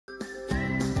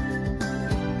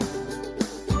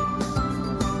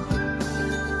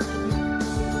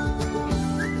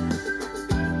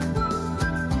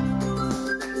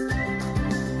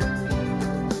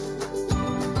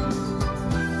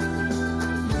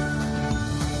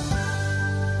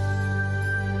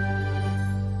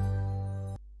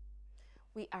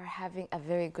are having a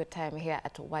very good time here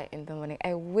at Y in the Morning.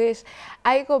 I wish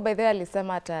I go by there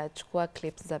alisema atachukua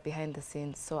clips za behind the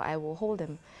scenes, so I will hold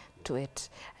him to it.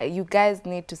 You guys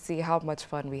need to see how much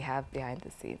fun we have behind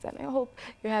the scenes, and I hope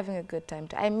you're having a good time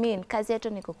too. I mean, kazi yetu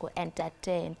ni kuku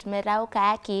entertain. Tumerauka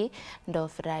haki ndo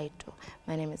furahi tu.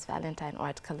 My name is Valentine or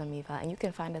at Kalamiva, and you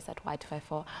can find us at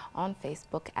Y254 on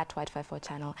Facebook, at Y254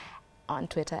 channel on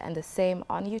Twitter, and the same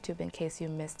on YouTube in case you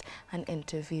missed an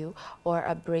interview or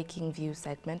a breaking view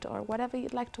segment or whatever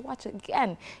you'd like to watch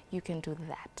again, you can do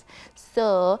that.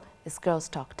 So it's girls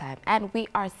talk time, and we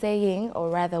are saying, or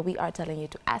rather we are telling you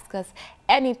to ask us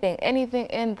anything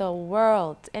in the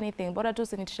world, anything. Bora tu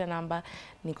sinitisha namba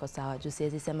niko sawa juu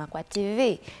siwezi sema kwa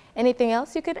TV. Anything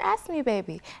else you could ask me,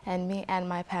 baby, and me and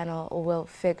my panel will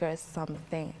figure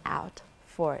something out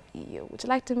for you. Would you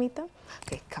like to meet them?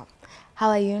 Okay, come. How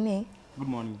are you, Ni? Good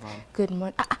morning, Val. Good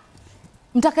morning.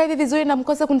 Mtaka hivi vizuri na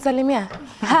mkosa kunisalimia?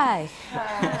 Hi.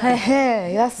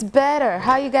 Hey, that's better.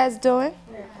 How you guys doing?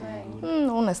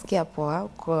 Unasikia poa,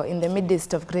 uko in the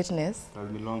midst of greatness.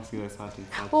 It belongs to the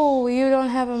Oh, you don't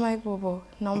have a mic, bobo.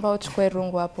 Naomba uchukue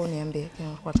rungu hapo uniambie.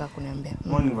 Unataka kuniambia.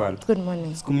 Morning, Val. Good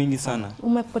morning. Siku mingi sana.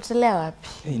 Umepotelea wapi?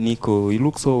 Hey, Nico, you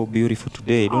look so beautiful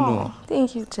today. I don't know.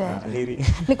 Thank you, Chad.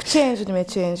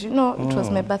 Nimechange. You know, it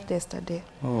was my birthday yesterday.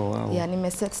 Oh, wow. Yeah,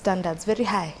 set standards very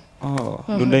high. Oh,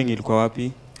 Dondai ilikuwa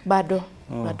wapi? Bado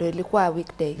ilikuwa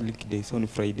weekday. Weekday, so ni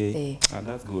Friday.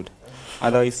 That's good.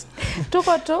 Otherwise,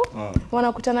 tuko tu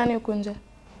wanakutana nani huko nje?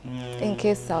 In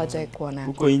case hawajai kuona.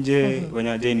 Huko nje wenye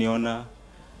haje niona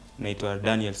naitwa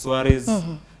Daniel Suarez.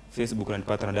 Facebook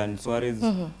unanipata na Daniel Suarez.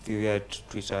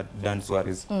 Twitter Dan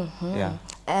Suarez. Yeah.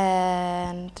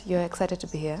 And you're excited to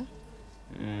be here?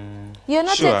 You're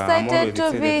not sure, excited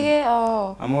to be here?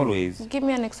 Oh. I'm always. Give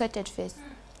me an excited face.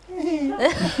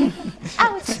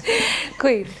 Ouch.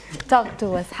 Queen, talk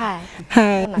to us. Hi.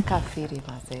 Hi. Unakaa firi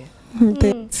mazee.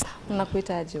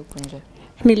 Unakuitaje huko nje?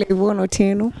 Nilivona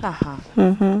tenu. Aha.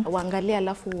 Uangalia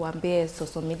alafu uambie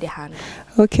social media handle.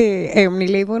 Okay,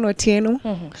 Nilivona tenu.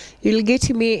 You'll get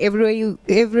me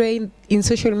everywhere in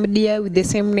social media with the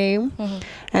same name.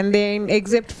 And then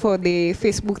except for the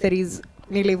Facebook that is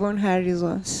Nilivona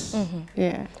Harrisons.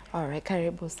 Yeah. All right,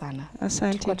 karibu sana.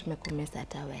 Asante. Tulikuwa tumekumisa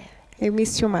hata wewe. I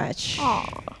missed you much.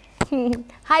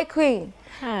 Hi, Queen.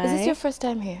 Hi. Is this your first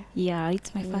time here? Yeah,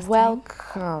 it's my first time.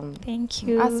 Welcome. Thank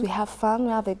you. As we have fun,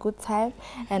 we have a good time,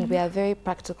 and we are very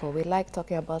practical. We like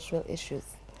talking about real issues.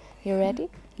 You ready?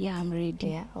 Yeah, I'm ready.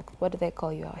 Yeah. Okay. What do they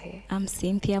call you out here? I'm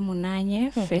Cynthia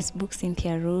Munanye, Facebook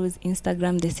Cynthia Rose,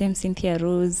 Instagram the same Cynthia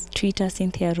Rose, Twitter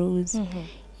Cynthia Rose.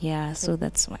 Yeah, so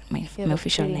that's my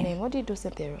official name. What do you do,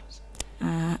 Cynthia Rose?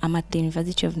 I'm at the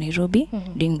University of Nairobi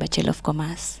doing Bachelor of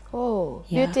Commerce. Oh,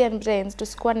 yeah. Beauty and brains to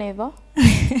square never.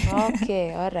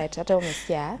 Okay, all right.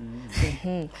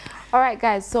 All right,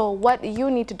 guys. So what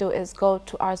you need to do is go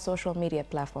to our social media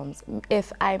platforms.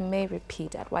 If I may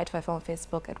repeat, at Y254 on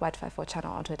Facebook, at Y254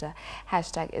 channel on Twitter.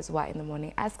 Hashtag is Y in the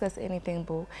Morning. Ask us anything,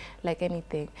 boo, like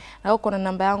anything. Na uko na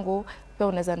namba yangu pia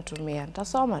unaweza nitumia.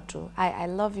 Nitasoma tu. I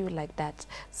love you like that.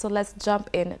 So let's jump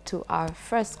into our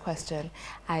first question.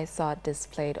 I saw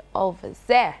displayed over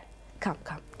there. Come,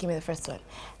 give me the first one.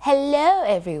 Hello,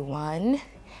 everyone.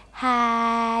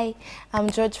 Hi, I'm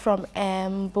George from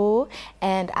Embu,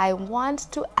 and I want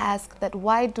to ask that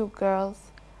why do girls,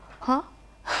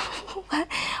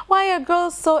 why are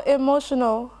girls so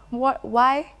emotional?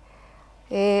 Why?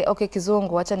 Okay,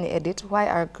 Kizungu, wacha ni edit. Why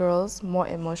are girls more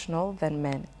emotional than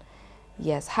men?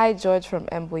 Yes, hi George from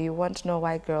Embu, you want to know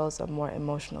why girls are more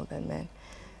emotional than men.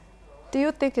 Do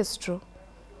you think it's true?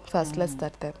 First, let's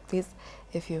start there, please,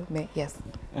 if you may. Yes.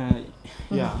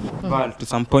 Yeah, but to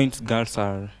some point, girls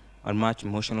are much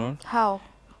emotional. How?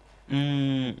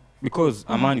 Because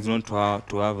a man is known to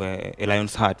have a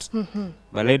lion's heart,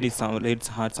 but ladies'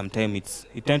 heart sometimes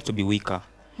it tends to be weaker.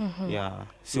 Yeah,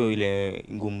 sio ile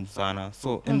ngumu sana.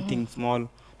 So anything small,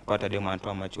 pata dem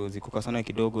anatoa machozi. Kuka sana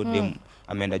kidogo, dem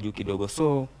ameenda juu kidogo.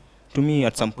 So to me,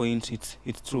 at some point,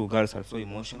 it's true. Girls are so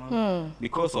emotional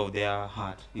because of their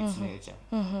heart. It's nature.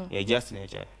 Yeah, just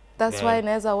nature. That's why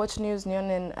naweza watch news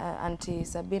nione Auntie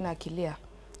Sabina akilia.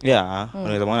 Yeah,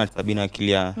 unaweza mwana Sabina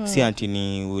akilia. Si auntie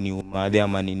ni madhe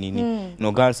ama ni nini.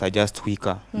 No, girls are just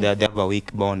weaker. They have a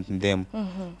weak bond in them.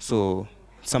 So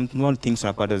some small things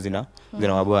unapata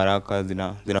zinawabua haraka,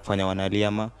 zinafanya wanalia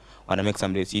ama wana make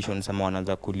some decisions ama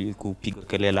wanaanza kupiga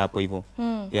kelele hapo hivyo.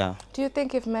 Yeah. Do you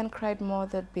think if men cried more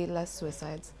there'd be less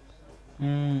suicides?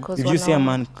 If you see a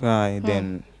man cry,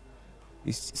 then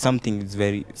something's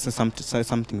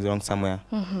wrong somewhere.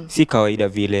 Si kawaida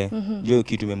vile. Hiyo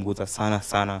kitu imemguza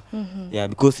sana. Yeah,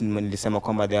 because nilisema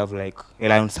kwamba they have like a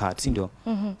lion's heart, ndio.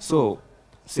 So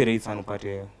si rahisi sana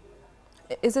upate.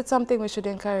 Is it something we should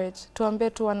encourage? Tuambie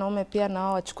tu wanaume pia na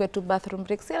wao wachukue tu bathroom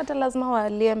break. Si hata lazima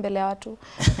walie mbele ya watu.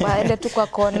 Waende tu kwa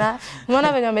kona.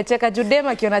 Unaona venye wamecheka Judema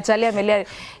akiona chalia amelia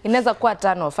inaweza kuwa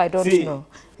turn off, I don't know.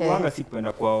 Wanga si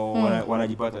kupenda kwao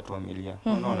wanajipata tu amelia.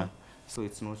 Unaona? So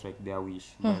it's not like their wish,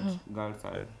 but girls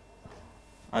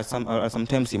are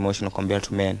sometimes emotional compared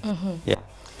to men. Yeah.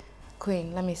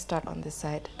 Queen, let me start on this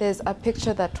side. There's a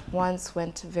picture that once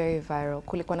went very viral.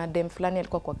 Kulikuwa na dem fulani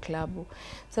alikuwa kwa klabu.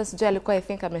 Sasa sijui alikuwa I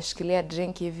think ameshikilia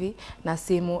drink hivi na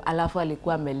simu alafu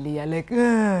alikuwa amelia like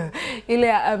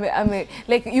ile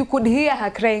like you could hear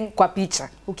her crying kwa picha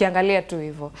ukiangalia tu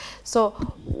hivyo. So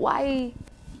why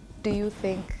do you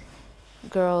think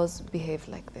girls behave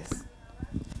like this?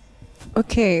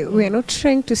 Okay, we are not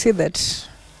trying to say that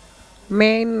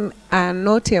men are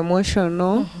not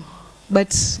emotional.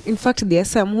 But in fact, there are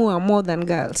some who are more than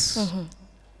girls.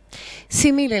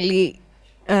 Similarly,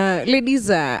 ladies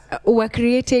were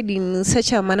created in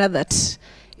such a manner that,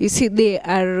 you see, they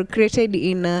are created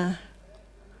in a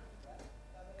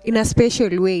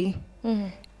special way.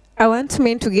 I want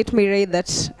men to get me right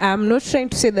that I'm not trying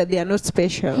to say that they are not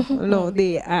special. No,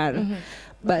 they are.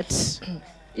 But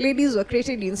ladies were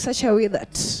created in such a way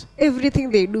that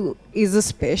everything they do is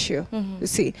special, you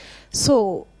see.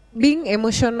 So being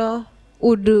emotional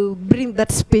would bring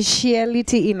that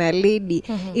speciality in a lady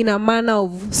in a manner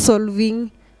of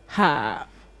solving her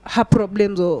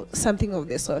problems or something of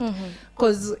the sort.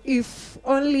 Because if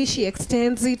only she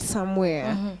extends it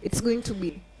somewhere, it's going to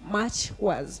be much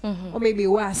worse, or maybe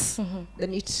worse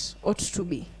than it ought to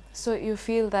be. So you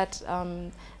feel that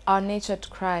our nature to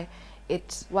cry,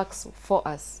 it works for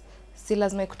us. Si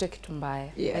lazima ikute kitu mbaya.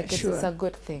 Yeah, like sure. It's a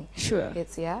good thing. Sure.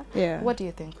 It's Yeah. What do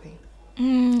you think, Queen?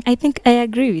 I think I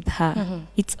agree with her.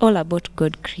 It's all about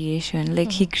God creation.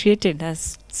 Like he created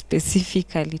us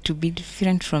specifically to be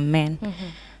different from men.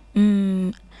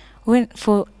 When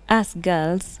for us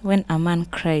girls, when a man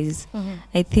cries,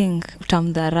 I think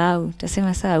utamdharau,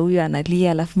 utasema saa huyu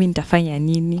analia alafu mimi nitafanya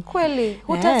nini? Kweli,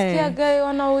 utasikia guy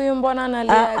wana huyu mbona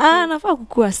analia? Anafaa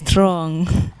kukua strong.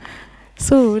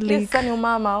 So like Sasa ni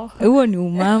umama. Huo ni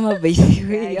umama by the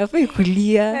way. Hafai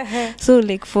kulia. So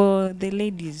like for the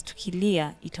ladies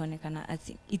tukilia itaonekana as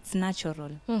it's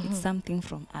natural. It's something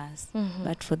from us.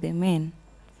 But for the men,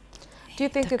 do you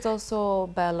think it's also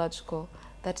biological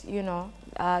that, you know,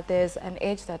 there's an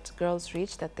age that girls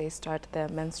reach that they start their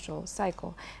menstrual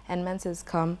cycle, and menses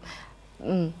come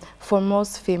for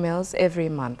most females every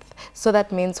month. So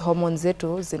that means hormones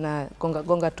zetu zina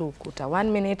gonga tu ukuta.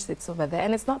 1 minute it's over there,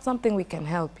 and it's not something we can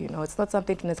help, you know. It's not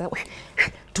something tunaweza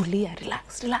tulia,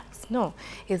 relax. No,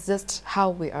 it's just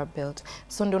how we are built.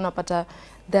 So ndio unapata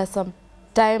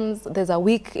there's a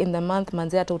week in the month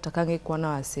manzi hata utakangi kuona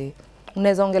wasi.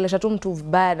 Unaweza ongelesha tu mtu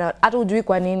vibaya na hata hujui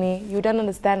kwa nini. You don't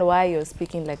understand why you're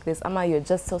speaking like this, ama you're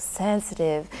just so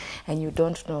sensitive and you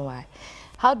don't know why.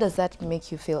 How does that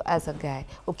make you feel as a guy?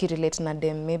 Ukirelate na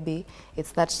dem, maybe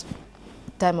it's that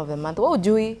time of the month. Wewe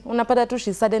hujui, unapata tu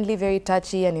she's suddenly very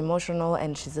touchy and emotional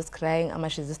and she's just crying, ama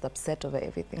she's just upset over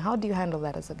everything. How do you handle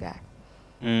that as a guy?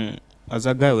 As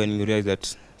a guy, when you realize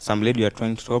that some lady you're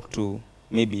trying to talk to,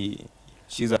 maybe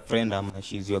she's a friend or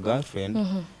she's your girlfriend,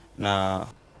 na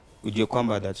ujue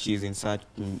kwamba that she's in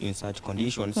such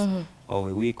conditions, or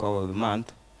a week or a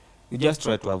month, you just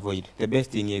try to avoid. The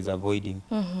best thing is avoiding,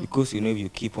 because you know if you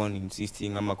keep on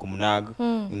insisting ama kumnag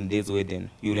in this way, then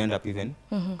you'll end up even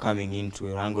coming into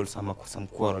a wrangle, some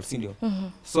quarrels,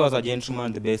 So as a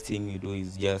gentleman, the best thing you do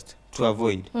is just to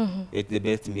avoid. It's the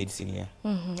best medicine here.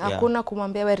 Hakuna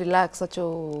kumwambia we relax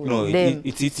acho. No,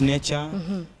 it's its nature.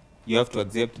 You have to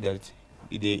accept that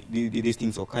these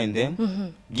things occur in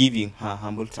them. Giving her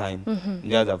humble time,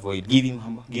 just avoid.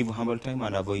 Give humble time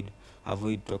and avoid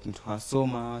talking to her so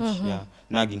much.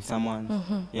 Nagging someone.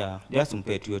 Just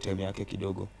umpe tu time yake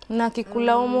kidogo. Na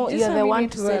kikulaumu, you're the one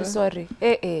to say sorry.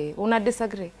 Una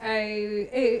disagree?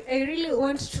 I really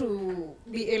want to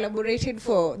be elaborated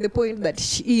for the point that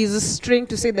she is trying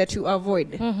to say that you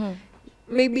avoid.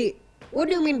 Maybe, what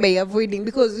do you mean by avoiding?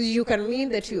 Because you can mean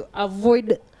that you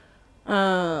avoid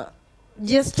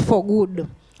just for good.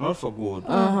 Not for good.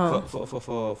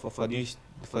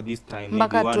 For this time,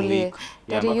 maybe 1 week.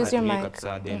 Daddy, use your mic.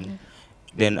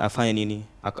 Then I find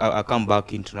I come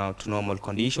back into to normal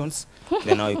conditions.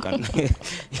 Then now you can.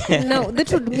 Now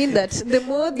that would mean that the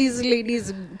more these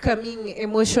ladies becoming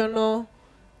emotional,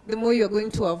 the more you're going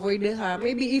to avoid her.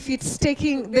 Maybe if it's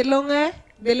taking the longer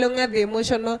the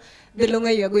emotional, the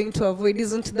longer you're going to avoid.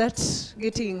 Isn't that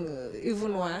getting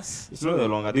even worse? It's not the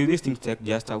longer. These things take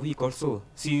just a week or so.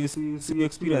 See you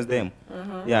experience them.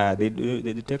 Yeah, they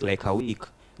take like a week.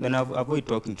 then avoid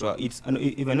talking to her. It's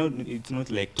even though it's not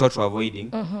like total avoiding,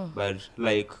 but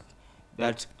like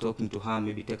that talking to her,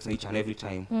 maybe text each and every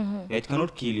time. Yeah, it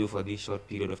cannot kill you for this short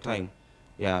period of time.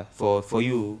 Yeah, for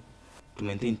you to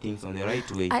maintain things on the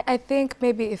right way. I think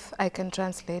maybe if I can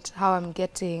translate how I'm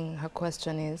getting her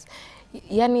question is,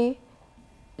 yani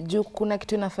juu kuna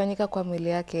kitu inafanyika kwa mwili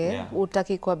yake,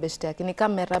 utaki kwa best yake, ni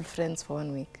kama rub friends for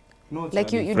 1 week. No,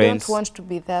 like you don't want to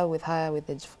be there with her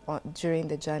during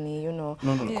the journey, you know,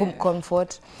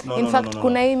 comfort. In fact,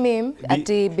 kuna hii meme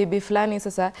ati bibi fulani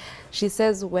sasa, she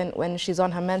says when she's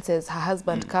on her menses, her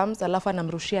husband comes, alafu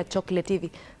anamrushia chocolate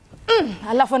hivi.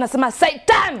 Alafu anasema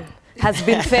Satan has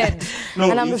been fed.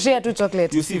 Anamrushia tu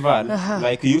chocolate. You see, Val,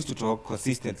 like you used to talk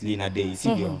consistently in a day,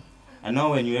 see and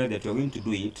now when you hear that you're going to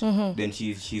do it, then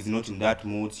she's not in that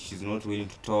mood, she's not willing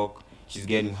to talk, she's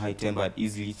getting high-tempered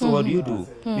easily. So what do?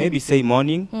 Maybe say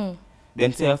morning,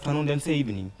 then say afternoon, then say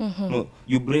evening. No,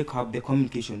 you break up the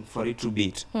communication for it to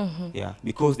beat. Yeah,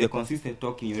 because the consistent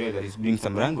talking you realize that is bringing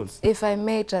some wrangles. If I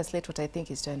may translate what I think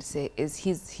he's trying to say is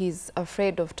he's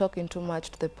afraid of talking too much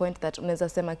to the point that unaweza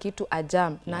sema kitu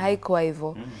ajam na haikuwa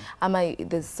hivyo ama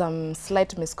there's some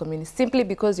slight miscommunication simply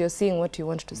because you're seeing what you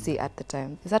want to see at the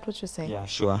time. Is that what you're saying? Yeah,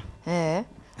 sure.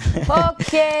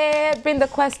 Okay, bring the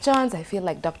questions. I feel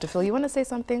like Dr. Phil, you want to say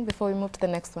something before we move to the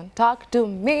next one? Talk to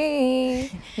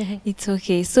me. It's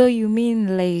okay. So you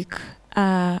mean like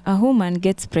a woman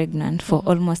gets pregnant for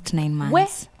almost 9 months? We,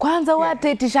 kwanza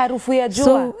wate tisharufu ya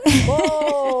jua.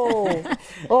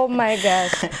 Oh my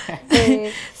gosh.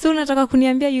 So unataka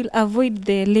kuniambia you'll avoid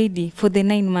the lady for the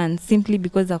 9 months simply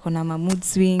because akona ma mood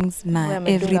swings,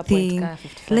 everything.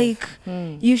 Like,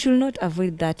 you should not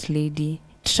avoid that lady.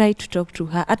 Try to talk to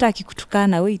her. Hata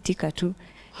akikutukana wewe itika tu.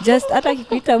 Just hata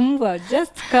akikuita mbwa,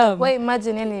 just come. Wewe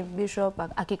imagine any bishop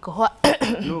akikohoa.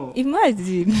 No.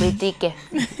 Imagine. Itike.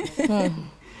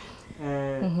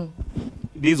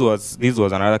 This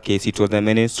was another case. It was a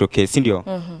menstrual case, Indio.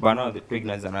 But now the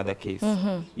pregnancy is another case.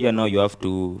 Yeah, now you have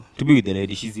to be with the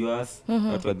lady. She's yours. You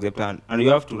have to accept her, and you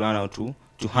have to run out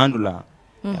to handle her.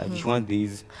 If you want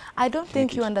these. I don't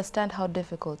think you understand how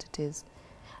difficult it is.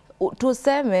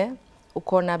 Tuseme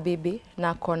uko na bibi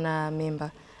na kona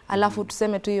mimba. Alafu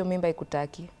tuseme tu hiyo mimba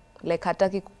ikutaki. Like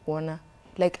hataki kukuona.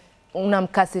 Like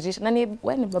unamkasirisha. Nani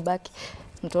wewe ni babaki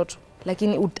mtoto.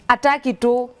 Lakini hataki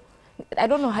tu. I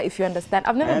don't know if you understand.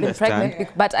 I've never been pregnant,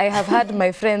 but I have had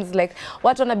my friends like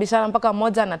watu wanabishana mpaka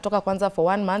mmoja anatoka kwanza for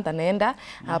 1 month anaenda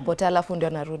apotea alafu ndio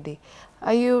anarudi.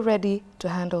 Are you ready to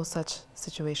handle such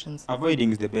situations?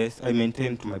 Avoiding is the best. I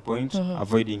maintain to my point.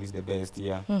 Avoiding is the best.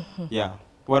 Yeah. Yeah.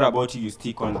 What about you? You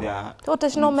stick on there.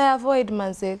 Utashino me avoid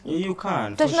manze. You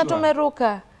can't. Utashino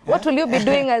tumeruka. What will you be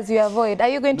doing as you avoid? Are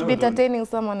you going to be entertaining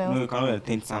someone else? No, you cannot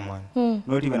entertain someone.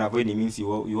 Not even avoiding means you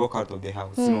walk out of the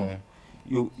house. No.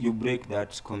 You break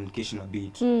that communication a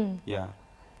bit. Yeah.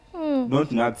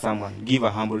 Don't nag someone. Give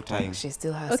a humble time. She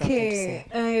still has something to say.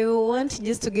 I want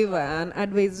just to give an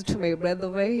advice to my brother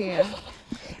over here.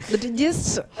 But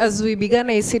just as we began,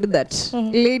 I said that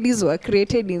ladies were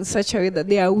created in such a way that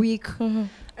they are weak.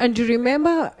 And you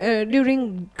remember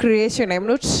during creation, I'm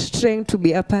not trying to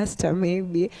be a pastor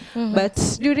maybe,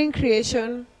 but during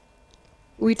creation,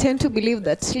 we tend to believe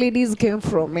that ladies came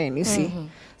from men, you see.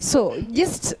 So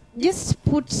just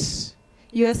put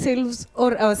yourselves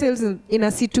or ourselves in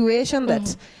a situation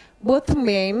that both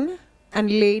men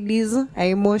and ladies are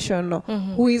emotional.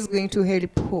 Who is going to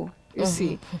help who? You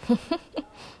see.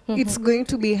 It's going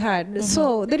to be hard.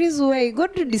 So that is why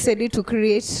God decided to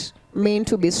create men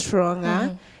to be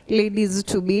stronger, ladies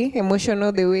to be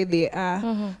emotional the way they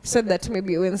are, so that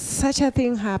maybe when such a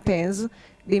thing happens,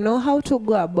 they know how to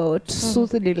go about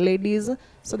soothe the ladies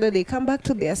so that they come back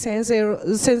to their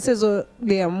senses or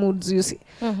their moods, you see.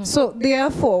 So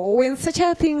therefore, when such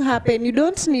a thing happens, you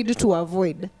don't need to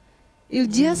avoid. You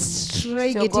just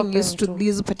try getting used to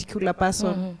this particular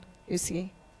person, you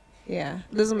see. Yeah,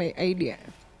 that's my idea.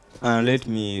 Let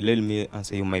me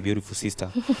answer you, my beautiful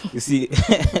sister. You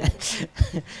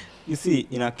see,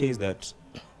 in a case that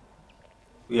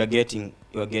you are getting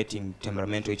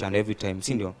temperamental each and every time,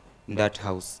 Cindy, in that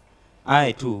house,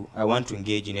 I want to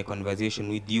engage in a conversation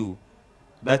with you.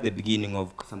 That's the beginning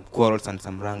of some quarrels and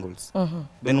some wrangles.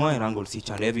 Then why wrangles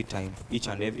each and every time, each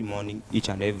and every morning, each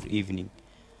and every evening?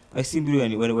 I simply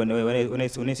when I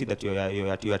see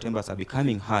that your tempers are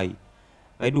becoming high,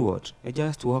 I do what? I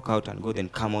just walk out and go, then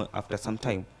come on after some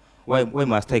time. Why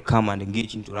must I come and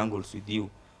engage into wrangles with you?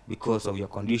 Because of your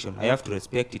condition. I have to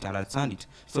respect it and understand it.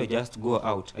 So I just go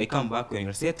out. I come back when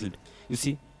you're settled. You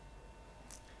see?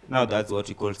 Now that's what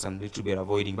we call some little bit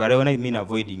avoiding. But when I mean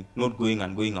avoiding, not going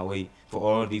and going away for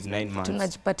all these 9 months.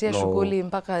 Tunajipatia shughuli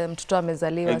mpaka mtoto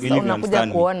amezaliwa. I Sasa believe you unakuja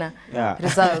understand me. kuona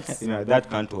results. You know, that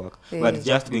can't work. But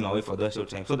just going away for that short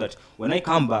time so that when I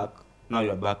come back, now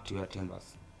you're back to your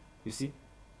timbers. You see?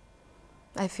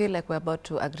 I feel like we're about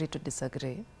to agree to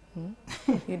disagree.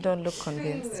 You don't look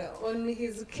convinced. On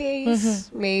his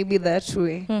case, maybe that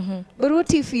way. But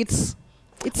what if it's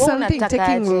something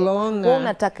taking longer?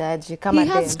 Unatakaje kama He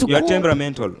has to you're cope.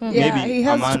 temperamental. Yeah, Maybe he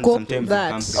has a man to cope sometimes that.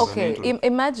 becomes Okay,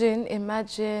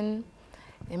 temperamental.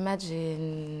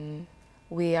 imagine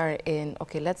we are in,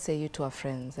 okay, let's say you two are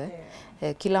friends.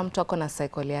 Kila mtu ako na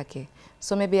cycle yake.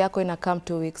 So maybe yako ina come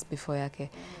 2 weeks before yake.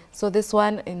 So this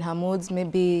one in her moods,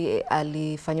 maybe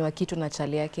alifanywa kitu na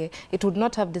chali yake. It would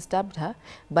not have disturbed her,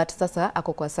 but sasa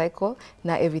ako kwa cycle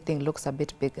na everything looks a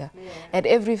bit bigger. And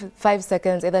every 5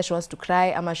 seconds, either she wants to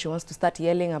cry or she wants to start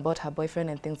yelling about her boyfriend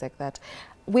and things like that.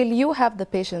 Will you have the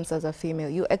patience as a female?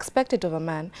 You expect it of a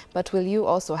man, but will you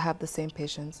also have the same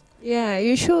patience? Yeah,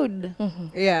 you should.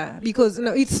 Yeah, because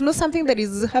no, it's not something that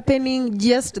is happening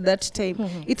just that time.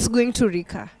 It's going to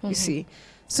recur, you see.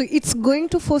 So it's going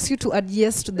to force you to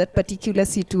adjust to that particular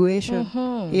situation.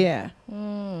 Yeah.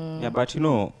 Yeah, but you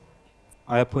know,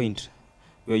 at a point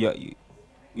where you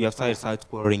have started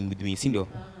quarreling with me, Sindio.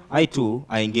 I too,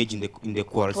 I engage in the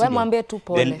quarrel.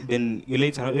 Then you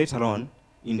later on,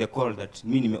 in the call that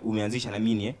mimi umeanzisha na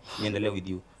mimi niendelee with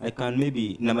you. I can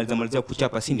maybe namalizia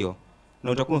kuchapa, si ndio?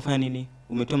 Na utakuwa umefanya nini?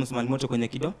 Umetoa msumari moto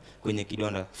kwenye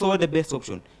kidonda. So what the best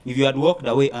option? If you had walked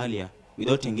away earlier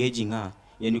without engaging her,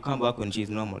 and you come back when she is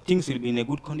normal, things will be in a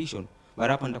good condition. But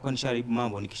hapa nitakuwa nisharibu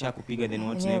mambo, nikisha kupiga, then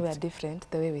what's next? We are different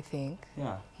the way we think.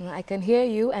 Yeah. I can hear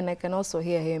you and I can also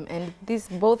hear him, and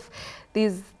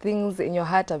these things in your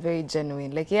heart are very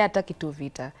genuine. Like yeye hataki tu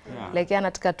vita. Like yeye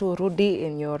anataka tu urudi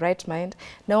in your right mind.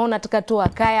 Na wewe unataka tu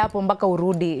akae hapo mpaka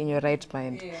urudi in your right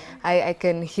mind. I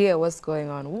can hear what's going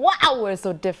on. Wow, we're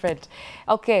so different.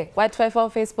 Okay,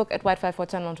 Y254 Facebook at Y254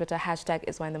 channel on Twitter. Hashtag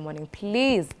is Y in the morning.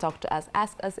 Please talk to us.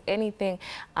 Ask us anything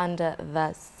under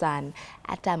the sun.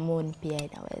 Ata moon pia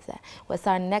inaweza. What's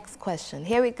our next question?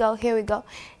 Here we go.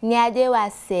 Nyaje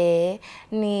wase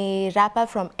ni rapper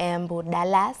from Embu,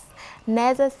 Dallas.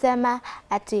 Naweza sema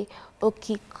ati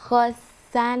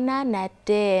ukikosana na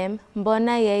dem,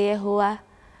 mbona yeye huwa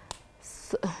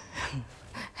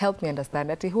help me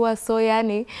understand. Ati huwa so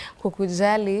yani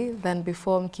kukujali than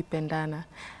before mkipendana.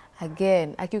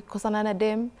 Again, akikosana na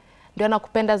dem ndio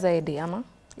anakupenda zaidi ama?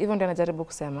 Hivyo ndio anajaribu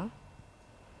kusema.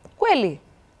 Kweli?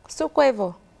 So kwa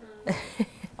hivyo.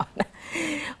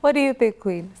 What do you think,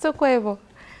 Queen? So kwa hivyo.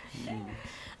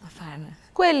 Hapana.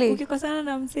 Kweli? Ukikosana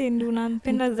na msee ndio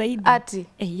unampenda zaidi. Ati?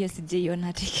 Hiyo sijaiona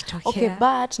hata ikitokea. Okay,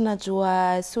 but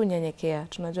najua si unyenyekea.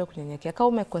 Tunajua kunyenyekea. Kama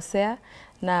umekosea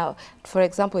na for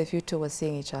example if you two were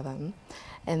seeing each other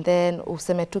and then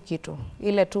useme tu kitu.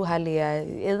 Ile tu hali ya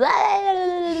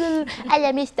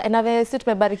aya mista na vile sisi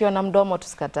tumebarikiwa na mdomo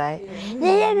tusikatae.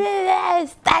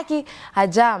 Staki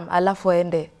ajam alafu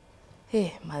ende.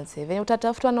 Manze, venye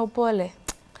utatafutwa na upole.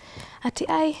 Ati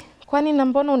ai, kwani na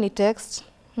mbona unitext?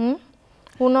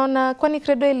 Unaona kwani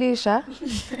credo ilisha?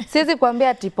 Siwezi kuambia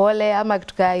ati pole ama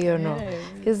kitu kama hiyo no.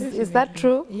 Is that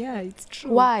true? Yeah, it's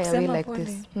true. Why are we like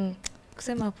this?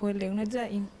 Kusema pole, unajua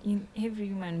in every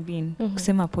human being,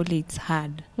 kusema pole it's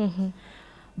hard.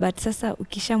 But sasa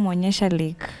ukishamwonyesha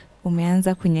like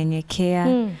umeanza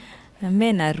kunyenyekea,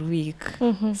 men are weak.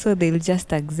 So they'll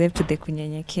just accept the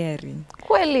kunyenyekearing.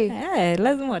 Kweli?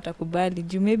 Lazima watakubali.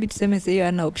 Juu maybe tuseme sasa hiyo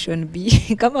ana option B.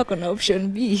 Kama kuna option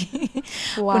B,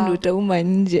 ndio utauma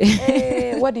nje.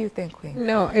 What do you think, Queen?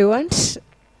 No, I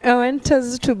want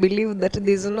us to believe that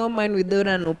there's no man without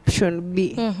an option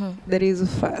B. That is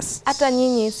first. Hata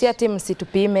nyinyi si ati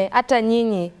msitupime, hata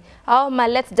nyinyi.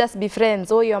 Let's just be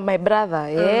friends. Oh, you're my brother.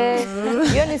 Yeah.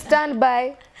 You only stand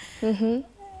by.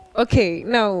 Okay,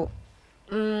 now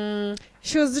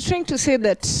she was trying to say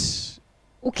that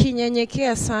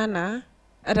ukinyenyekea sana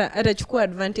atachukua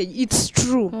advantage. It's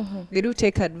true. They do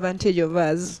take advantage of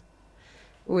us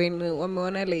when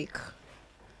wameona like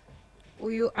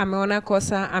huyu ameona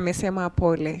kosa amesema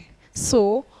pole.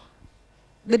 So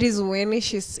that is when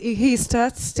he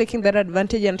starts taking that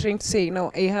advantage and trying to say,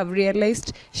 no, I have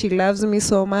realized she loves me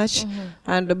so much.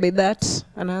 And by that,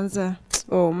 anaanza,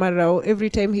 oh, Marao, every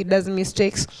time he does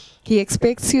mistakes, he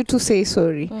expects you to say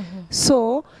sorry.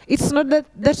 So it's not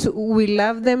that we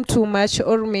love them too much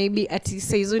or maybe ati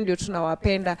saizo ndio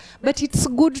tunawapenda, but it's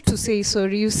good to say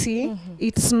sorry, you see.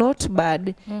 It's not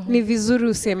bad. Ni vizuri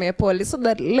useme pole so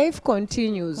that life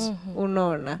continues.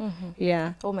 Unaona?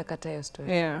 Yeah. Umekata hiyo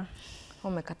story. Yeah.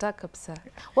 Umekata kabisa.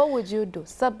 What would you do?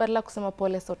 Badala kusema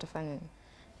pole sasa utafanya nini?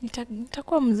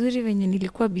 nitakuwa mzuri venye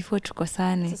nilikuwa before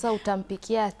tukosane. Sasa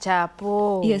utampikia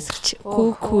chapo. Yes,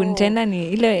 kuku nitaenda ni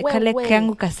ile kale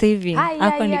kangu ka saving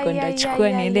hapo ndiko ndachukua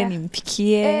niende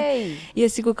nimpikie. Hiyo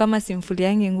siku kama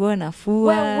simfuliangi nguo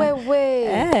nafua.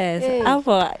 Yes,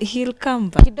 hapo he'll come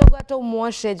back. Kidogo hata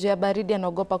umuoshe juu ya baridi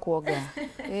anaogopa kuoga.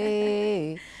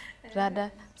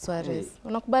 Rada Suarez,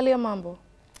 unakubali hiyo mambo?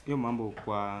 Hiyo mambo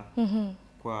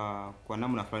kwa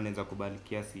namna fulani naweza kubali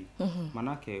kiasi.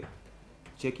 Manake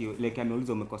cheki like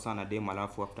ameuliza umekosana dem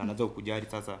alafu after anaanza kukujali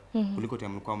sasa kuliko time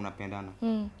mlikuwa mnapendana.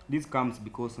 This comes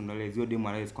because unaelewa hiyo dem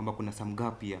realize kwamba kuna some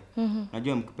gap pia.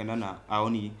 Najua mkipendana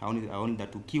aoni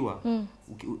that ukiwa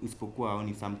isipokuwa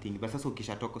aoni something. But sasa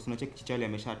ukishatoka sio cheki chichali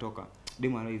ameshatoka.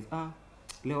 Dem realize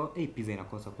leo pizza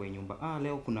inakosa kwa nyumba.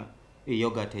 Leo kuna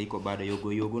yogurt haiko bado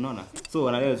yogo unaona. So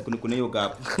wanaelewa kuna hiyo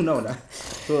gap unaona.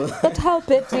 So but how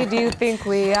petty do you think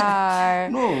we are?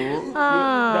 No.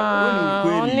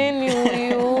 Nini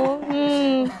huyu?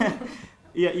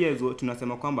 Yes,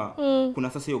 tunasema kwamba kuna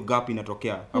sasa hiyo gap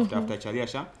inatokea after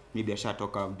Chaliasha maybe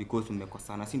ashatoka because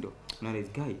mmekosana, si ndio? Na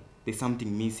this guy there's something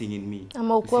missing in me.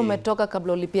 Ama uko umetoka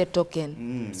kabla ulipie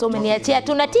token. So umeniachia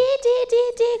tu na ti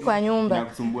kwa nyumba.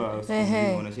 Nakusumbua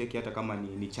unasheki hata kama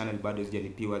ni channel bado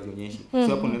sijalipiwa zionyeshi. So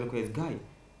hapo unaweza kwa this guy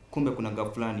kumbe kuna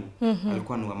gap fulani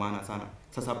alikuwa ni wa maana sana.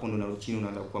 Sasa hapo ndo unarudi chini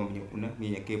unaanza kuwa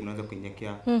mnyenyekevu, unaanza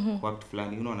kunyenyekea wakati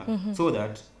fulani unaona. So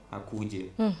that akuje.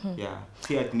 Yeah.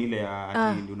 Si ati nile ya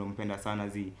ati ndio unampenda sana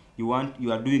you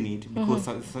are doing it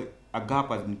because a gap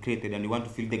has been created and you want to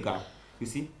fill the gap. You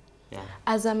see? Yeah.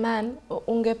 As a man,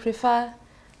 unge prefer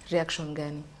reaction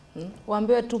gani?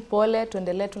 Waambiwe tu pole,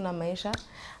 tuendelee tu na maisha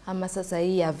ama sasa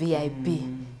hii ya VIP?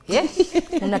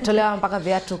 Unatolewa mpaka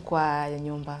viatu kwa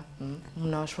nyumba.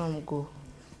 Mnaoshwa mguu.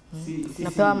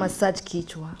 Napewa massage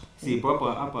kichwa.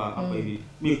 Hapa hivi.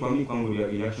 Mimi kwangu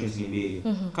reactions ni mbili.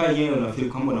 Kama yeye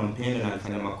unafeel kama unampenda na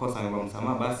alifanya makosa na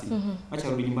msamaha basi acha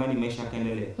rudi nyumbani maisha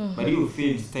kaendelee. But you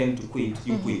feel it's time to quit,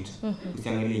 you quit.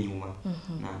 Usiangalie nyuma.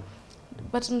 Na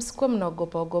but msikuwa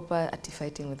mnaogopa ati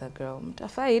fighting with a girl.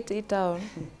 Mtafight it down.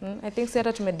 I think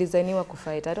hata tumedesigniwa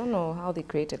kufight. I don't know how they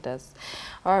created us.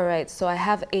 All right, so I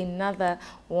have another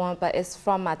one but it's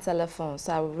from my telephone.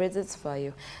 So I'll read it for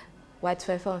you.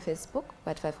 Y254 on Facebook,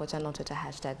 Y254 channel, Twitter,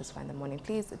 hashtag is fine in the morning.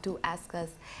 Please do ask us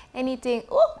anything.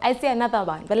 Oh, I see another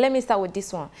one, but let me start with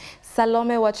this one.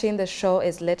 Salome watching the show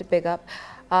is lit, big up.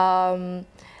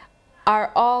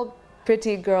 Are all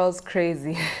pretty girls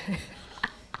crazy?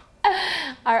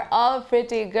 Are all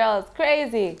pretty girls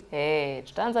crazy? Hey,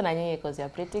 tutaanza na nyinyi because you're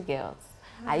pretty girls.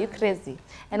 Are you crazy?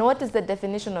 And what is the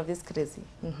definition of this crazy?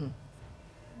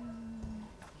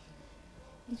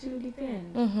 It will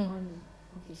depend on.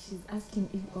 Okay, she's asking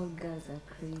if all girls are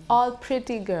crazy. All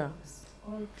pretty girls.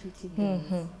 All pretty girls.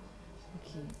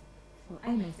 Okay. Well,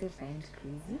 I myself ain't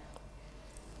crazy.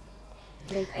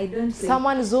 Like, I don't say...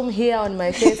 Someone zoom here on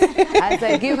my face as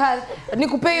I give her...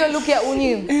 Nikupe yo look ya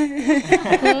uni.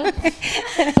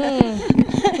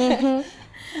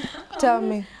 Tell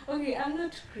me. Okay, I'm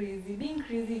not crazy. Being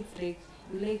crazy, it's like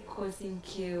you like causing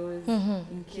chaos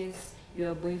in case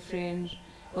your boyfriend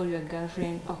or your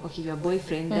girlfriend, or okay, your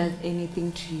boyfriend does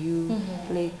anything to you,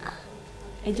 like,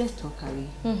 I just walk away.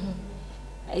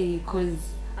 Because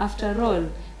after all,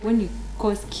 when you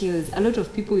cause kills, a lot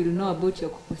of people will know about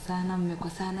your kukosana,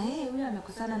 mmekosana, huyu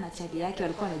amekosana na chali yake,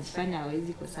 walikuwa wanajifanya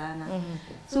hawezi kosana.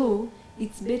 So,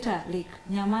 it's better, like,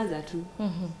 nyamaza tu.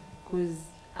 Because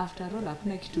after all,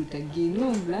 hakuna kitu utagain. No,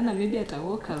 mvulana maybe ata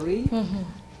walk away.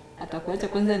 Atakuacha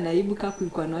kwanza naibu kama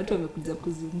kulikuwa na watu wamekuja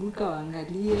kuzunguka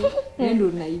waangalie ndio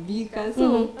unaibika.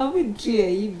 So hapo ndio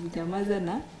aibu, nyamaza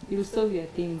na you solve your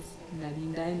things na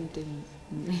ndani tena.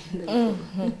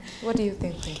 What do you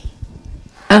think?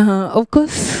 Of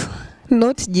course,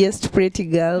 not just pretty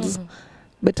girls,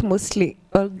 but mostly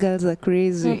all girls are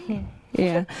crazy.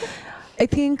 Yeah. I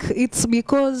think it's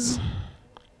because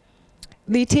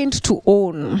they tend to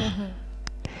own.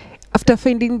 After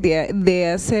finding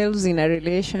their selves in a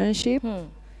relationship,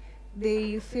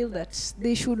 they feel that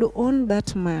they should own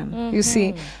that man, you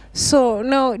see. So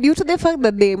now, due to the fact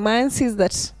that the man sees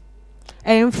that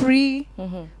I am free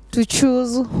to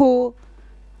choose who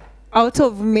out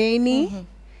of many,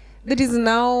 that is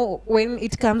now when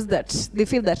it comes that they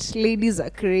feel that ladies are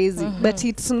crazy, but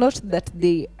it's not that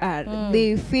they are.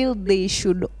 They feel they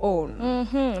should own.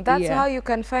 That's how you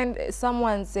can find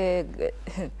someone's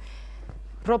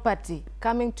property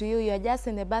coming to you. You are just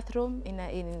in the bathroom in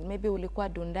maybe ulikuwa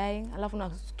dundai alafu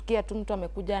unasikia tu mtu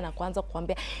amekuja na kuanza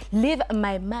kukuambia leave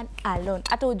my man alone.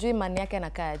 Hata ujui man yake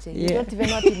anakaaje. You don't even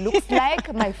know what he looks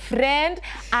like. My friend,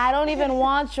 I don't even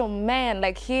want your man.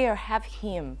 Like, here, have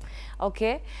him.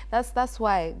 Okay, that's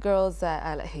why girls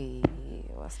are like, hey,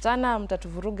 wasichana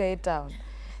mtatuvuruga hii town.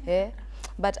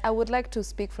 But I would like to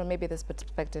speak from maybe this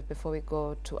perspective before we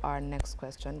go to our next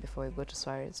question, before we go to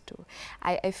Suarez too.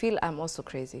 I feel I'm also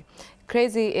crazy.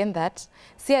 Crazy in that,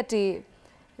 si ati,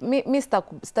 mi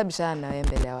sitabishana na wewe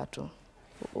mbele ya watu.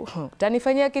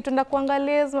 Utanifanyia kitu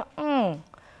ndakuangalia,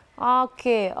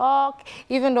 okay.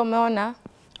 Even though umeona,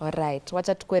 alright,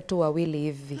 wacha tukue tu wawili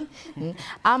hivi.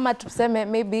 Ama tuseme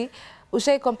maybe,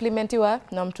 ushai komplimentiwa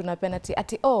na mtu na penalty,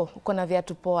 ati, uko na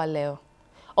viatu poa leo.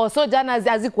 So jana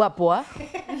hazikuwa poa.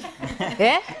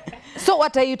 So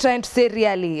what are you trying to say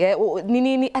really?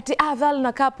 Nini ati Val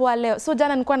nakaa poa leo. So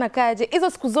jana nilikuwa nakaaje? Hizo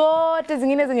siku zote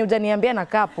zingine zenye hujaniambia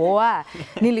nakaa poa.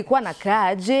 Nilikuwa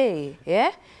nakaaje?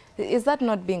 Is that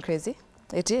not being crazy?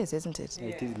 It is, isn't it? Yeah,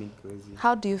 it is being crazy.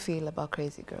 How do you feel about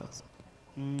crazy girls?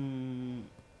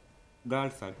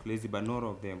 Girls are crazy, but not all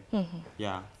of them.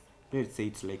 Yeah. Let's say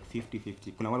it's like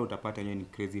 50-50. Kuna wale utapata yenyewe ni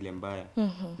crazy ile mbaya.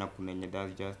 Na kuna yenye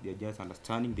they're just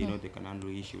understanding, they know they can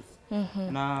handle issues.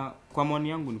 Na kwa maoni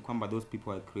yangu ni kwamba those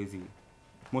people are crazy.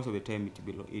 Most of the time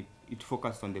it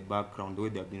focuses on the background, the way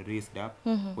they have been raised up,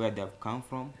 where they have come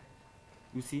from.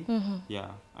 You see?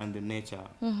 Yeah, and the nature.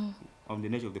 On the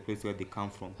nature of the place where they come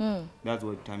from. That's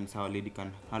what times how a lady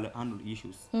can handle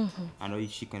issues. And how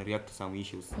she can react to some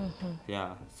issues.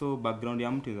 Yeah. So background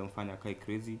ya mtu inamfanya kai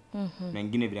crazy. Na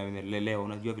ingine vile amelelewa,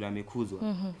 unajua vile amekuzwa.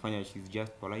 Fanya she's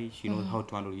just polite, she knows how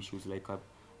to handle issues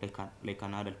like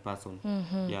an adult person.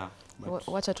 Yeah.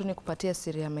 Wacha tu nikupatie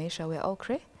siri ya maisha, we're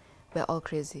all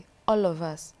crazy.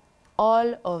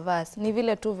 All of us. Ni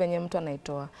vile tu venye mtu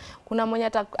anaitoa. Kuna mwenye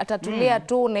atatulia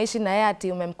tu unaishi na yeye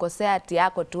ati umemkosea ati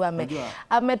yako tu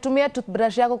ametumia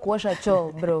toothbrush yako kuosha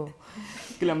choo, bro.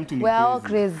 Kila mtu ni crazy. We're all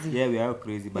crazy. Yeah, we are all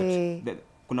crazy, but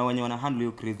kuna wenye wana handle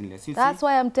your craziness. That's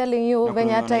why I'm telling you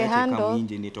venye atai handle. Kama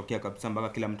nje inatokea kabisa mpaka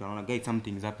kila mtu anaona guys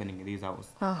something is happening in this house.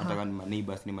 Hata ni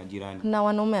neighbors ni majirani. Na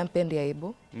wanaume ampendi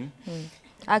aibu.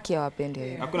 Aki hawapendi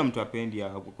aibu. Hakuna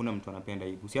mtu anapenda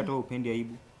aibu. Si hata wewe upendi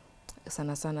aibu.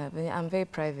 Sana. I'm very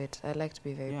private. I like to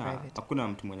be very private. Hakuna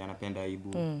mtu mwenye anapenda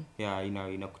aibu. Yeah,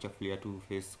 inakuchafulia tu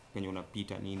face kwenye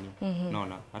unapita nini.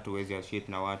 Naona hata uweze share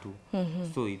na watu.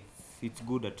 So it's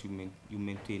good that you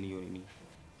maintain your nini.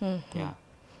 Yeah.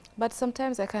 But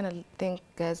sometimes I kind of think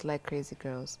guys like crazy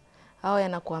girls. Hao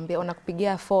yanakuambia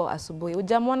unakupigia 4 asubuhi.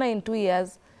 Hujamwona in 2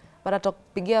 years, but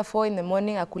atakupigia 4 in the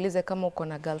morning akuulize kama uko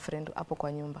na girlfriend hapo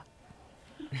kwa nyumba.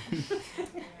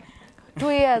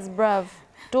 2 years, bruv.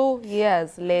 2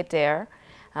 years later,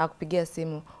 akupigia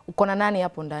simu. Uko na nani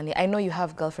hapo ndani? I know you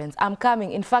have girlfriends. I'm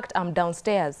coming. In fact, I'm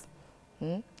downstairs.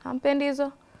 Hampendi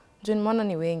hizo? Juu nimeona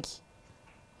ni wengi.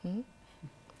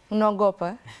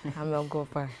 Unaogopa?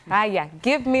 Ameogopa. Yeah.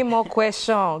 Give me more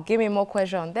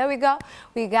question. There we go.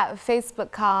 We got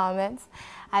Facebook comments.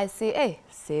 I see,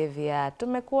 Sevia,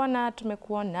 tumekuona.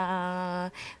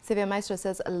 Sevia Maestro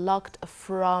says, locked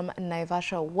from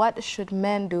Naivasha. What should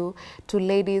men do to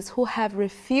ladies who have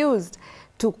refused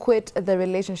to quit the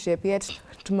relationship yet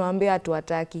tumwambia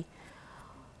hatuwataki?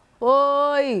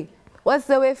 Oi! What's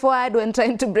the way forward when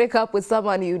trying to break up with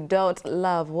someone you don't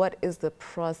love? What is the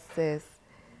process?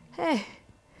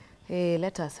 Hey,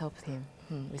 let us help him.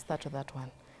 We start with that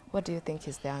one. What do you think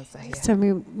is the answer here? Just a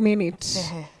minute.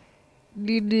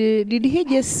 Did he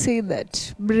just say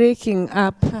that breaking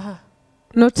up,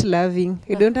 not loving?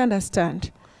 You don't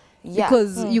understand. Yeah.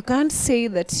 Because you can't say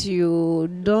that you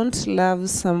don't love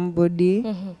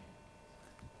somebody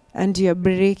and you're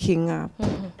breaking up.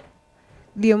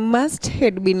 There must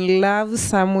have been love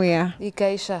somewhere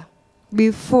Ikaisha.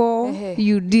 Before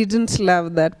you didn't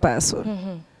love that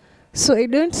person. So I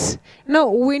don't... Now,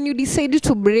 when you decide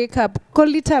to break up,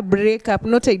 call it a breakup,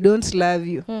 not I don't love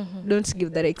you. Don't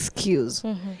give that excuse.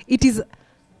 It is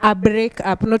a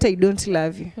breakup, not I don't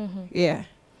love you. Yeah.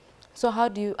 So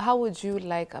how would you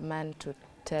like a man to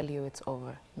tell you it's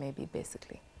over, maybe,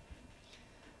 basically?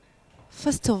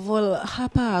 First of all,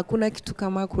 hapa hakuna kitu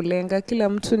kama kulenga. Kila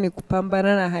mtu ni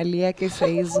kupambana na hali yake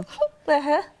saizo.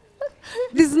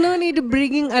 There's no need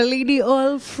bringing a lady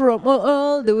all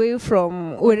the way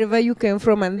from wherever you came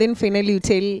from, and then finally you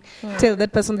tell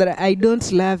that person that I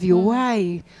don't love you.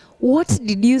 Why? What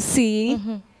did you see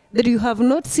that you have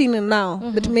not seen now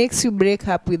that makes you break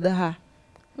up with her?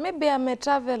 Maybe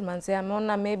travel manzi,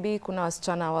 ameona maybe kuna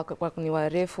wasichana ni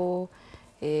warefu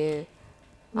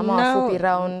ama wafupi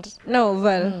round. No,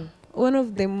 Val. One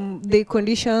of the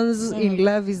conditions in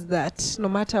love is that no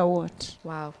matter what.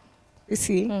 Wow. You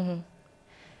see?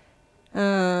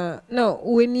 No,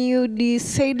 when you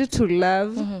decide to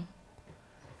love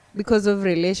because of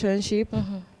relationship,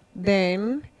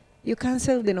 then you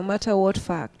cancel the no matter what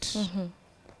fact.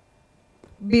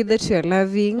 Be that you're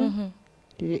loving,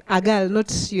 a girl,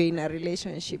 not you're in a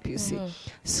relationship, you see.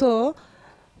 So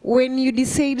when you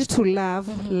decide to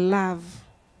love, love.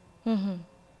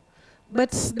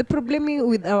 But the problem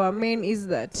with our men is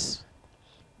that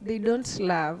they don't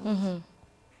love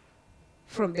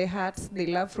from the heart, they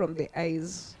love from the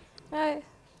eyes.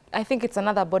 I think it's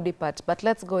another body part, but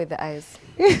let's go with the eyes.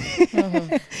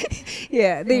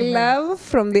 Yeah, they love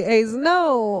from the eyes.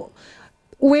 Now,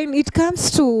 when it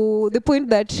comes to the point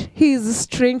that he is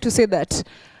trying to say that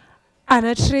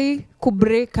anatry ku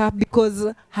break up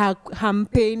because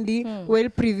hampendi, well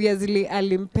previously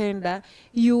alimpenda,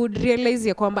 you would realize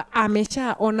ya kwamba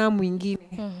ameshaona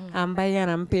mwingine ambaye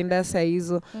anampenda saa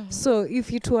hizo. So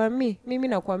if it were me, mimi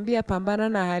nakwambia pambana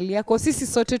na hali yako. Sisi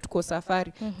sote tuko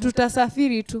safari.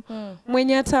 Tutasafiri tu.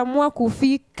 Mwenye atamua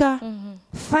kufika,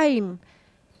 fine.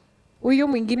 Huyo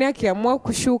mwingine akiamua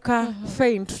kushuka,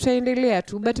 fine, tutaendelea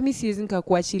tu. But mimi siwezi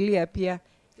nikakuachilia pia.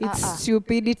 It's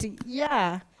stupidity.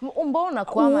 Yeah.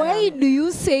 Why do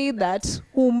you say that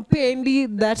umpendi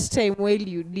that time while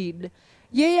you did?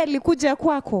 Yeye alikuja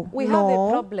kwako? We have a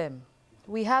problem.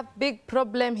 We have big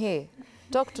problem here.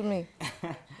 Talk to me.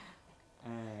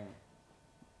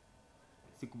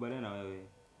 Sikubaliana na wewe.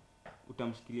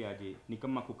 Utamshikilia aje? Ni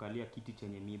kama kukalia kiti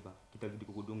chenye miba, kitazidi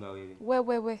kukudunga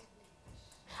wewe. We.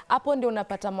 Hapo ndio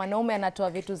unapata mwanaume anatoa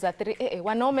vitu za 3.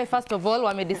 Wanaume first of all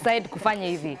wamedecide kufanya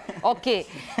hivi. Okay.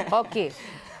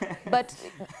 But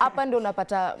hapa ndio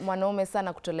unapata mwanaume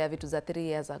sana kutolea vitu za 3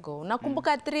 years ago.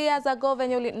 Nakumbuka 3 years ago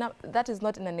venye that is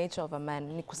not in the nature of a man.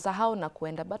 Ni kusahau na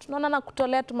kuenda. But unaona na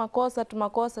kutolea tumakosa.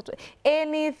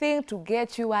 Anything to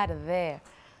get you out of there.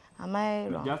 Am I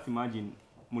wrong? Just imagine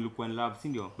mulikuwa in love, si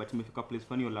ndio? But imefika place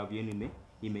funny your love yenu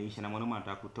imeisha na mwanaume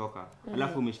anataka kutoka.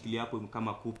 Alafu umeshikilia hapo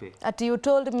kama kupe. At you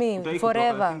told me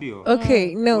forever.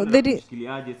 Okay, no, that is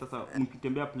mshikiliaje sasa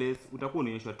mkitembea place utakuwa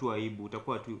unaonyeshwa tu aibu,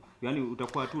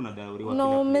 utakuwa tu unadharauliwa.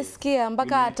 No, umesikia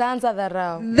mpaka ataanza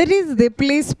dharau. That is the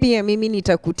place pia mimi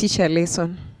nitakutisha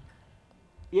lesson.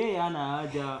 Yeye ana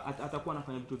haja atakuwa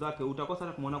anafanya vitu zake, utakosa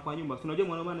hata kumuona kwa nyumba. Unajua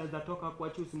mwanaume anaweza toka kwa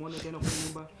chuo usimuone tena kwa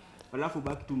nyumba. Alafu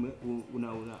baki tu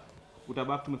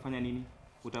utabaki tumefanya nini?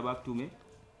 Utabaki tume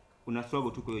una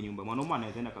struggle tu kwa hiyo nyumba. Mwanaume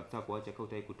anaweza enda kabisa kuacha kama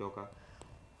utaki kutoka.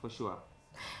 For sure.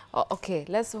 Okay,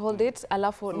 let's hold it.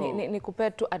 Alafu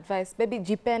nikupe tu advice. Baby,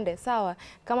 jipende, sawa?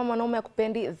 Kama mwanaume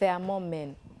akupendi, there are more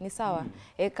men. Ni sawa?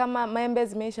 Kama maembe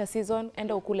zimeisha season,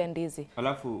 enda ukule ndizi.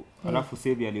 Alafu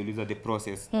Sevi aliuliza the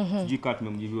process. Sijui kama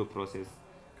tumemjibu process.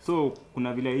 So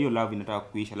kuna vile hiyo love inataka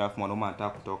kuisha, alafu mwanaume anataka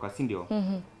kutoka, si ndio?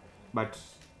 But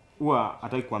huwa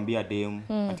hataki kuambia dem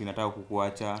ati nataka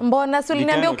kukuacha. Mbona si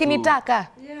uliniambia ukinitaka?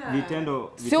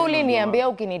 Vitendo si uliniambia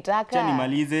ukinitaka? Acha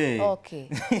nimalize. Okay.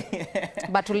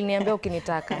 But uliniambia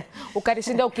ukinitaka.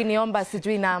 Ukanishinda ukiniomba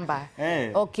sijui namba.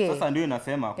 Okay. Sasa ndio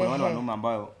nasema kuna wale wanaume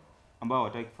ambao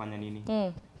hawataki kufanya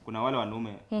nini? Kuna wale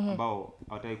wanaume ambao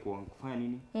hawataki kufanya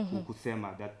nini?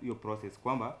 Kusema that hiyo process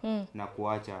kwamba na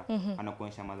kuacha,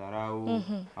 anakuonyesha madharau,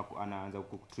 anaanza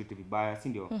kukutreat vibaya, si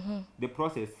ndio? The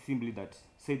process simply that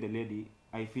say the lady,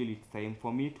 I feel it's time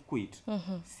for me to quit.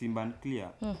 Simple and clear.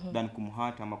 Than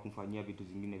kumhata ama kumfanyia vitu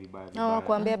zingine vibaya.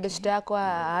 Kuambia beshte yako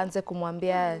aanze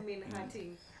kumwambia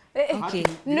Okay.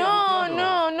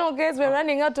 No, guys, we're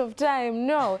running out of time.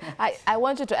 No, I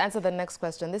want you to answer the next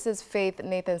question. This is Faith.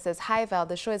 Nathan says, hi Val,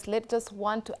 the show is lit. Just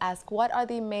want to ask, what are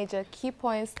the major key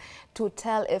points to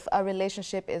tell if a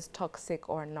relationship is toxic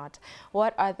or not?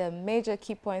 What are the major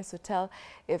key points to tell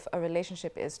if a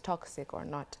relationship is toxic or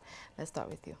not? Let's start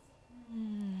with you.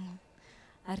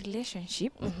 A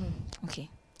relationship? Okay.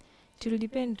 It will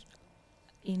depend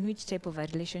in which type of a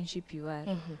relationship you are.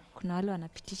 Kuna wale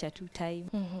wanapitisha tu time,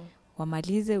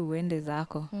 wamalize uende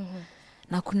zako.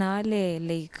 Na kuna wale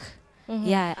like,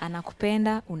 yeah,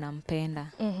 anakupenda,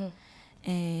 unampenda.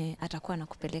 Atakuwa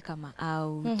anakupeleka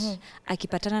out.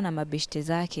 Akipatana na mabeshte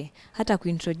zake, hata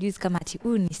kuintroduce kama ati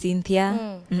ni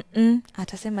Cynthia.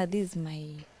 Atasema this is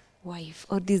my wife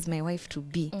or this is my wife to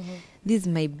be. This is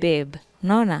my babe.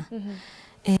 Unaona?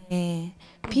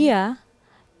 Pia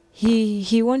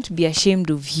he won't be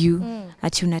ashamed of you.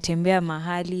 Ati unatembea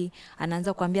mahali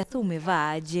anaanza kuambia tu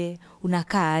umevaa aje,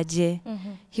 unakaa aje.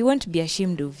 He won't be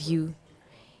ashamed of you.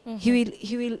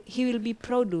 He will be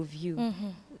proud of you.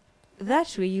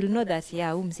 That way you'll know that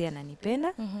mse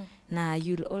ananipenda. Na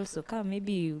you'll also kama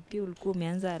maybe pia ulikuwa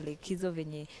umeanza like hizo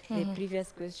venye the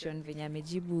previous question venye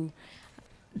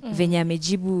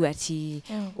amejibu ati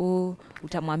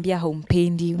utamwambia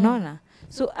haumpendi, unaona?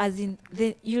 So as in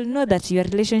you'll know that your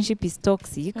relationship is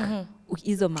toxic.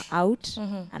 Hizo out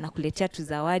anakuletea tu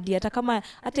zawadi hata kama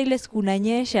hata ile siku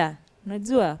unanyesha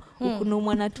Unajua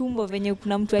unaumwa na tumbo venye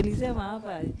kuna mtu alisema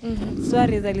hapa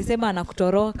Suarez alisema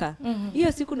anakutoroka.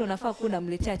 Hiyo siku ndo unafaa kuwa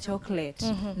unamletea chocolate.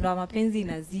 Ndo mapenzi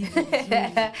inazidi.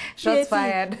 Shots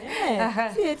fired.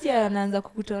 Si eti anaanza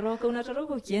kukutoroka.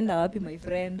 Unatoroka ukienda wapi my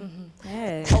friend?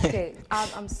 Okay,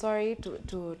 I'm sorry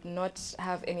to not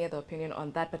have any other opinion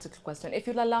on that particular question. If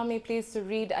you'll allow me please to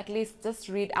read, at least just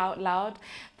read out loud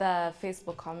the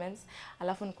Facebook comments.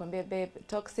 Alafu nikwambie babe,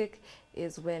 toxic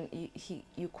is when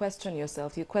you question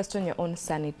yourself, you question your own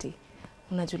sanity.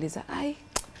 Unajiuliza, ai,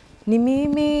 ni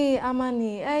mimi ama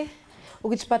ni, ai,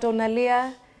 ukijipata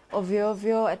unalia ovyo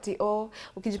ovyo ati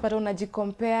ukijipata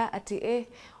unajicompare ati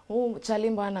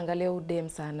chalimbo anaangalia udem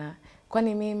sana.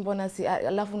 Kwani mimi mbona si,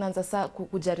 alafu unaanza saa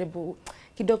kujaribu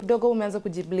kidogo umeanza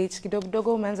kujibleach,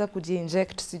 kidogo umeanza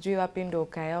kujiinject sijui wapi ndo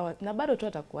ukayao na bado tu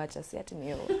atakuacha si ati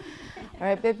ni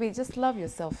Alright baby, just love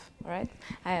yourself, alright?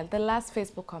 And the last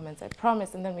Facebook comments, I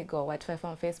promise, and then we go. Y254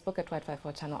 on Facebook, at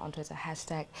Y254 channel on Twitter.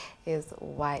 Hashtag is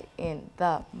Y in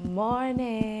the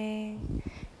morning.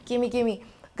 Gimme.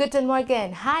 Guten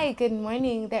Morgen. Hi, good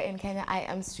morning there in Kenya. I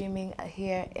am streaming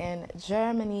here in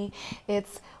Germany.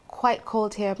 It's quite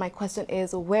cold here. My question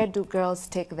is, where do girls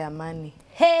take their money?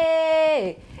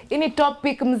 Hey! Ini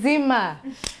topic mzima.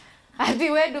 Ati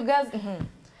where do girls...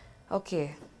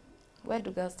 Okay. Where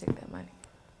do girls take their money?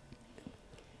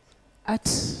 At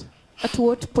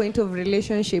what point of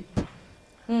relationship?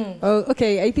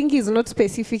 Okay, I think it's not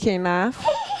specific enough.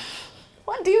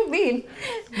 What do you mean?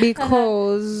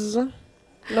 Because...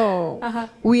 No,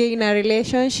 we are in a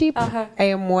relationship. I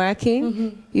am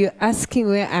working. You're asking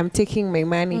where I'm taking my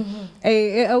money.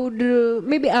 I would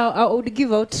maybe I would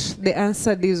give out the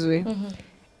answer this way.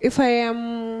 If I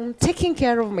am taking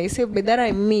care of myself, by that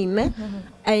I mean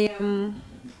I am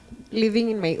living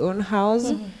in my own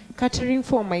house, catering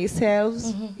for myself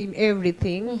in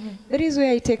everything. That is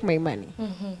where I take my money.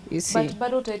 You see.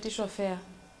 But utaitisha fair.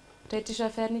 Utaitisha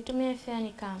fair nitumie fair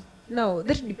nikam. No,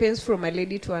 that depends from a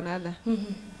lady to another.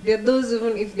 There are those,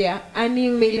 even if they are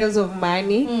earning millions of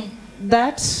money,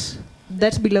 that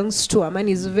belongs to a man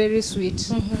is very sweet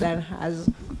than hers,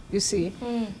 you see.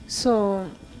 So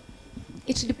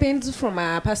it depends from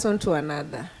a person to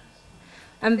another.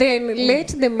 And then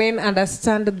let the men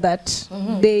understand that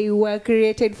they were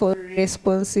created for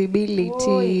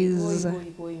responsibilities.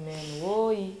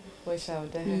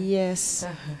 Yes.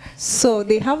 So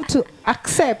they have to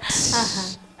accept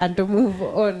and to move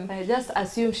on. Just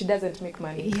assume she doesn't make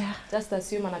money. Yeah. Just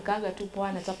assume anakaga tu poa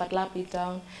anachapa lapi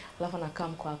town alafu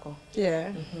anakam kwako.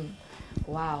 Yeah.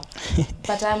 Wow.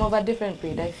 But I'm of a different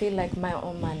breed. I feel like my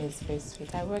own man is very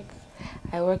sweet.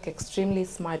 I work extremely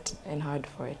smart and hard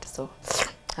for it. So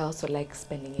I also like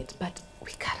spending it. But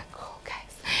we gotta go,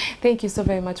 guys. Thank you so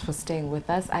very much for staying with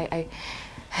us.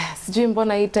 Sijui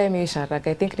mbona hii time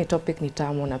isharaka. I think ni topic ni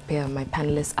tamu na pia my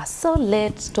panelists are so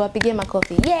lit. Tuwapigie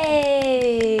makofi.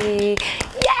 Yay!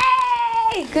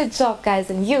 Yay! Good job, guys.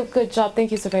 And you, good job.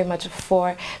 Thank you so very much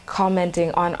for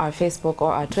commenting on our Facebook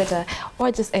or our Twitter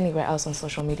or just anywhere else on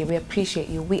social media. We appreciate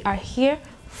you. We are here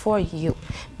for you.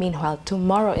 Meanwhile,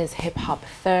 tomorrow is Hip Hop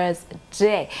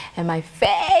Thursday, and my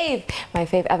fave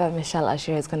ever, Michelle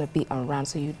Asher, is going to be around,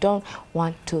 so you don't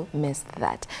want to miss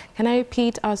that. Can I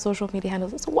repeat our social media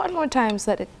handles just one more time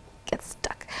so that it gets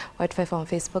stuck? Y254 on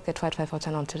Facebook, at Y254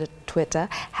 channel on Twitter.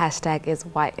 Hashtag is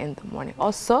Y in the morning.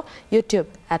 Also, YouTube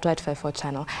at Y254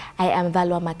 channel. I am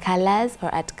Valwa Makalas,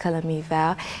 or at Kalami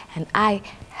Val, and I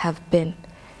have been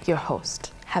your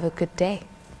host. Have a good day.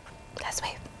 Let's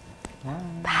wave.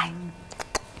 Bye.